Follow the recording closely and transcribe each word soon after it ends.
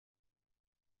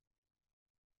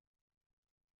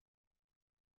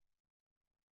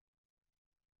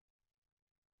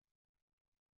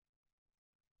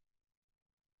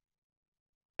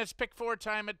It's pick 4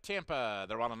 time at Tampa.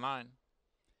 They're on line.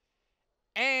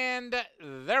 And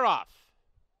they're off.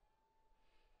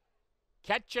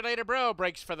 Catch You Later Bro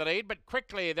breaks for the lead, but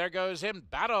quickly there goes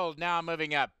Embattled now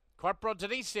moving up. Corporal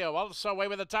Denisio also away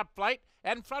with the top flight,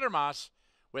 and Fluttermoss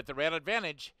with the rail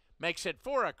advantage makes it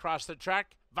 4 across the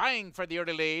track, vying for the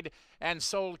early lead, and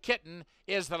Soul Kitten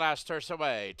is the last horse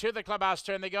away. To the clubhouse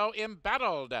turn they go.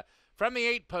 Embattled from the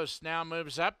 8 post now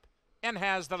moves up and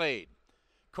has the lead.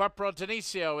 Corporal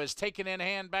Denisio is taken in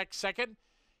hand back second.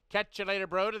 Catch You Later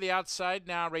Bro to the outside,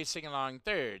 now racing along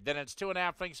third. Then it's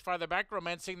 2.5 lengths farther back.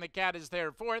 Romancing the Cat is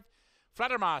there fourth.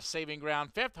 Fluttermoss saving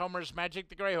ground fifth. Homer's Magic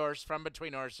the Gray Horse from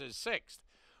between horses sixth.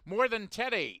 More Than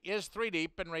Teddy is 3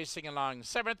 deep and racing along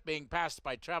seventh, being passed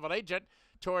by Travel Agent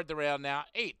toward the rail now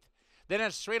eighth. Then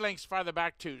it's 3 lengths farther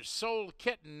back to Soul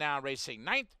Kitten now racing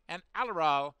ninth, and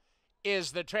Alaral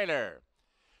is the trailer.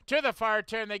 To the far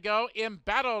turn they go.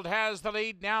 Embattled has the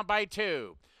lead now by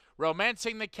 2.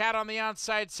 Romancing the Cat on the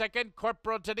outside second.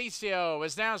 Corporal Denisio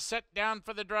is now set down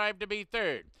for the drive to be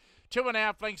third.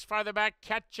 2.5 lengths farther back,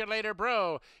 Catch You Later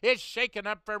Bro is shaken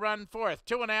up for run fourth.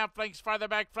 2.5 lengths farther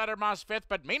back, Fluttermoss fifth.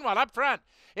 But meanwhile, up front,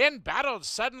 Embattled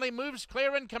suddenly moves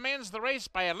clear and commands the race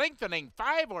by a lengthening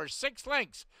 5 or 6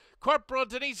 lengths. Corporal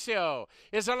Denisio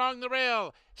is along the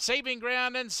rail, saving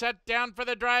ground and set down for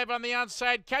the drive on the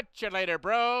outside. Catch You Later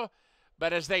Bro.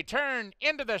 But as they turn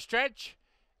into the stretch,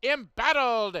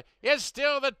 Embattled is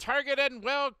still the target and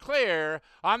well clear.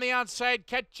 On the outside,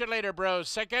 Catch You Later Bro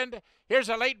second. Here's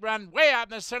a late run way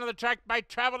out in the center of the track by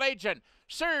Travel Agent.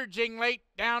 Surging late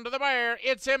down to the wire.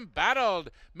 It's Embattled.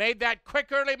 Made that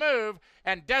quick early move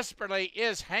and desperately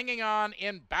is hanging on.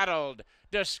 Embattled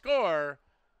to score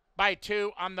by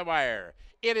 2 on the wire.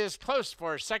 It is close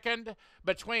for second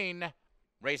between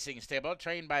Racing Stable,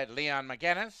 trained by Leon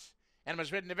McGinnis, and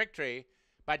was ridden to victory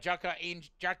by jockey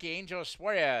Angel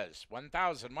Suarez.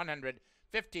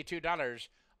 $1,152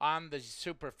 on the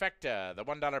Superfecta. The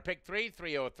 $1 pick 3,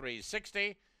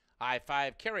 303.60. High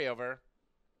 5 carryover.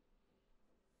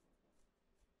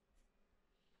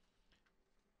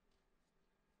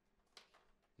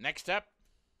 Next up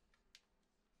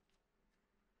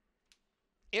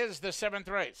is the 7th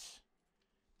race.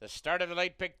 The start of the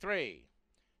late pick 3.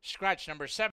 Scratch number 7.